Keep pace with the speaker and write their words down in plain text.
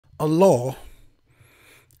A law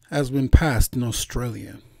has been passed in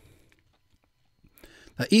Australia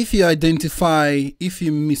that if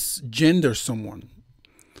you misgender someone,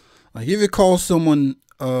 like if you call someone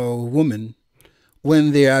a woman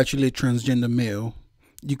when they're actually a transgender male,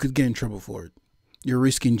 you could get in trouble for it. You're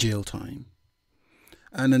risking jail time.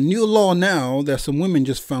 And a new law now that some women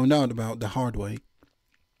just found out about the hard way.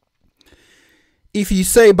 If you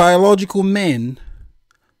say biological men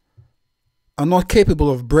are not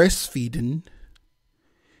capable of breastfeeding,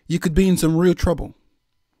 you could be in some real trouble.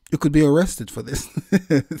 You could be arrested for this.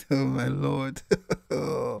 Oh my Lord.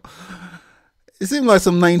 It seems like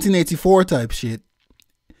some 1984 type shit,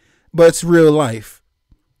 but it's real life.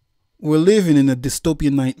 We're living in a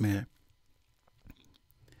dystopian nightmare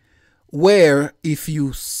where if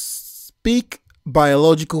you speak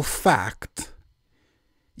biological fact,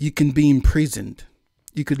 you can be imprisoned.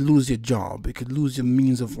 You could lose your job. You could lose your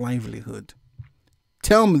means of livelihood.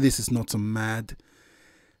 Tell me this is not some mad,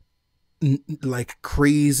 like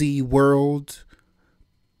crazy world.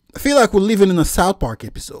 I feel like we're living in a South Park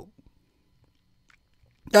episode.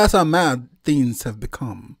 That's how mad things have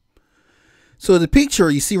become. So the picture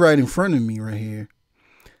you see right in front of me right here,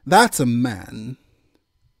 that's a man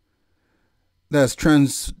that's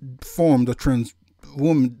transformed or trans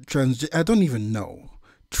woman, I don't even know.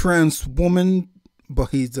 Trans woman, but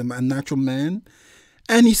he's a natural man.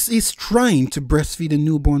 And he's trying to breastfeed a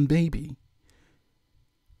newborn baby.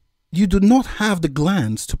 You do not have the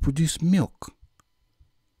glands to produce milk.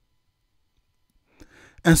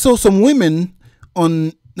 And so some women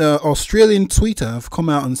on Australian Twitter have come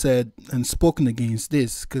out and said and spoken against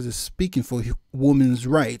this because it's speaking for women's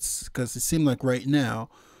rights. Because it seems like right now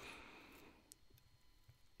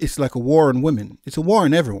it's like a war on women. It's a war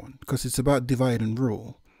on everyone because it's about divide and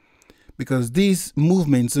rule. Because these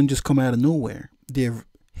movements don't just come out of nowhere. They're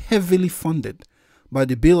heavily funded by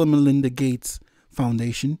the Bill and Melinda Gates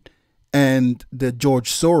Foundation and the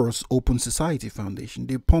George Soros Open Society Foundation.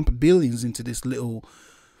 They pump billions into these little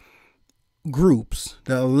groups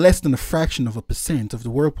that are less than a fraction of a percent of the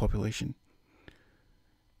world population.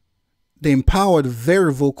 They empower the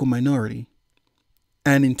very vocal minority,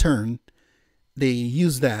 and in turn, they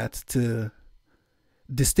use that to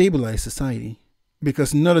destabilize society.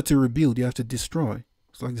 Because in order to rebuild, you have to destroy.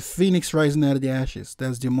 It's like the phoenix rising out of the ashes.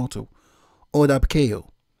 That's their motto. Order up chaos.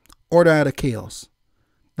 Order out of chaos.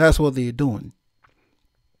 That's what they're doing.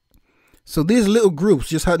 So these little groups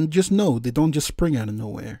just know they don't just spring out of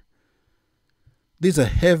nowhere. These are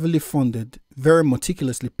heavily funded, very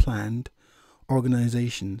meticulously planned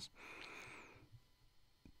organizations.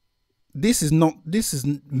 This is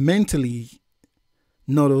mentally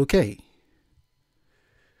not okay.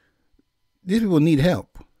 These people need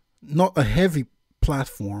help, not a heavy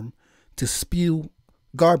platform to spew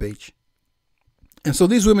garbage. And so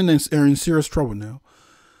these women are in serious trouble now.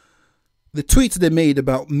 The tweets they made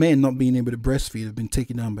about men not being able to breastfeed have been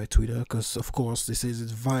taken down by Twitter because, of course, they say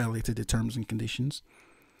it's violated the terms and conditions.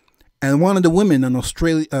 And one of the women in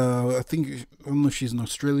Australia, I don't know if she's an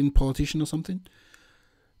Australian politician or something,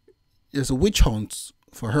 there's a witch hunt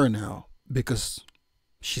for her now because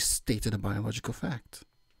she stated a biological fact.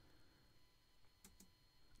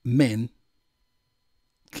 Men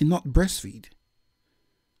cannot breastfeed.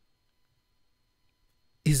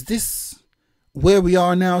 Is this where we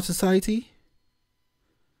are now, society?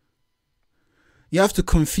 You have to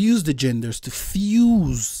confuse the genders to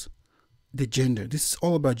fuse the gender. This is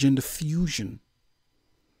all about gender fusion.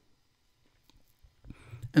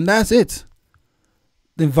 And that's it.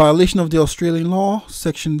 The violation of the Australian law,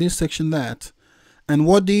 section this, section that. And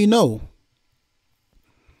what do you know?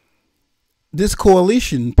 This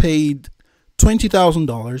coalition paid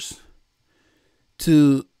 $20,000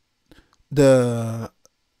 to the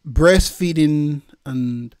Breastfeeding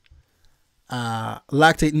and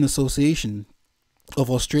Lactating Association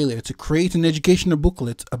of Australia to create an educational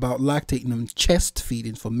booklet about lactating and chest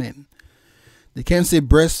feeding for men. They can't say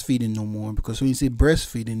breastfeeding no more because when you say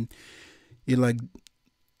breastfeeding, you're like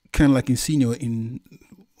kind of like insinuating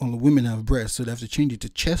only women have breasts, so they have to change it to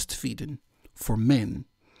chest feeding for men.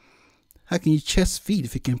 How can you chest feed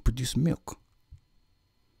if you can't produce milk?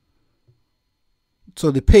 So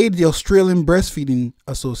they paid the Australian Breastfeeding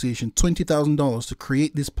Association $20,000 to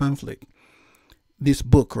create this pamphlet, this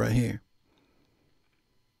book right here.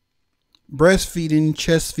 Breastfeeding,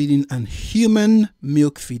 chest feeding, and human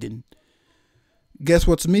milk feeding. Guess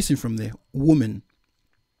what's missing from there? Woman.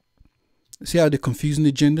 See how they're confusing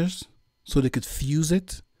the genders so they could fuse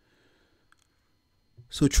it?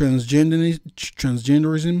 So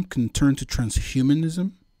transgenderism can turn to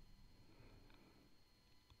transhumanism.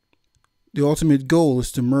 The ultimate goal is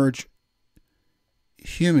to merge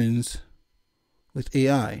humans with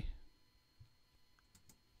AI.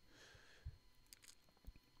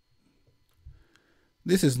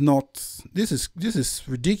 This is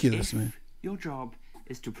ridiculous, man. Your job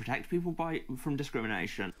is to protect people from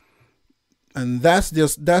discrimination. And that's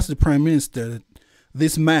the prime minister.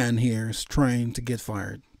 This man here is trying to get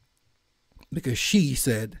fired because she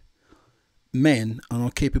said men are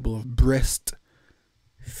not capable of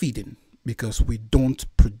breastfeeding because we don't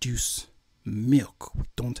produce milk. We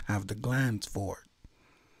don't have the glands for it.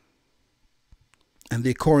 And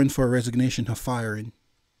they're calling for a resignation, her firing.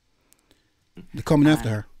 They're coming after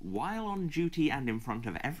her. While on duty and in front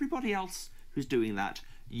of everybody else who's doing that,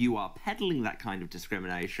 you are peddling that kind of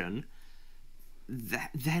discrimination.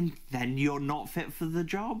 Then you're not fit for the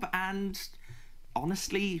job, and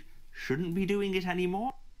honestly shouldn't be doing it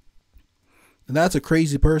anymore. And that's a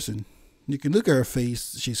crazy person. You can look at her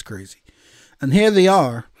face, she's crazy. And here they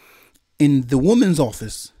are in the woman's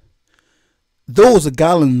office. Those are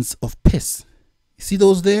gallons of piss. You see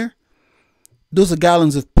those there? Those are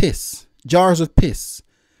gallons of piss, jars of piss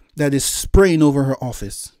that is spraying over her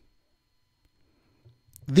office.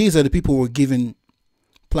 These are the people we're giving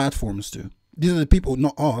platforms to. These are the people,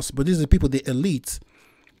 not us, but these are the people, the elites.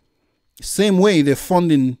 Same way they're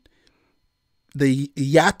funding the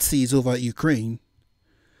Yahtzees over at Ukraine.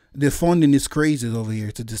 They're funding these crazies over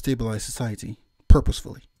here to destabilize society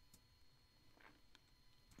purposefully.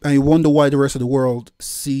 And you wonder why the rest of the world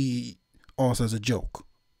see us as a joke.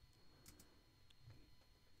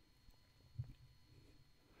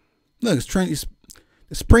 Look, it's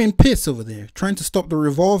spraying piss over there, trying to stop the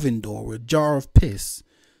revolving door with a jar of piss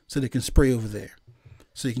so they can spray over there.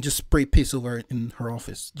 So they can just spray piss over in her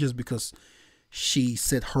office just because she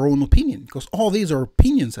said her own opinion. Because all these are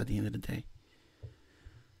opinions at the end of the day.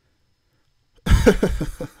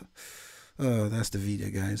 Oh, that's the video,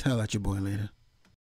 guys. Holla at your boy later.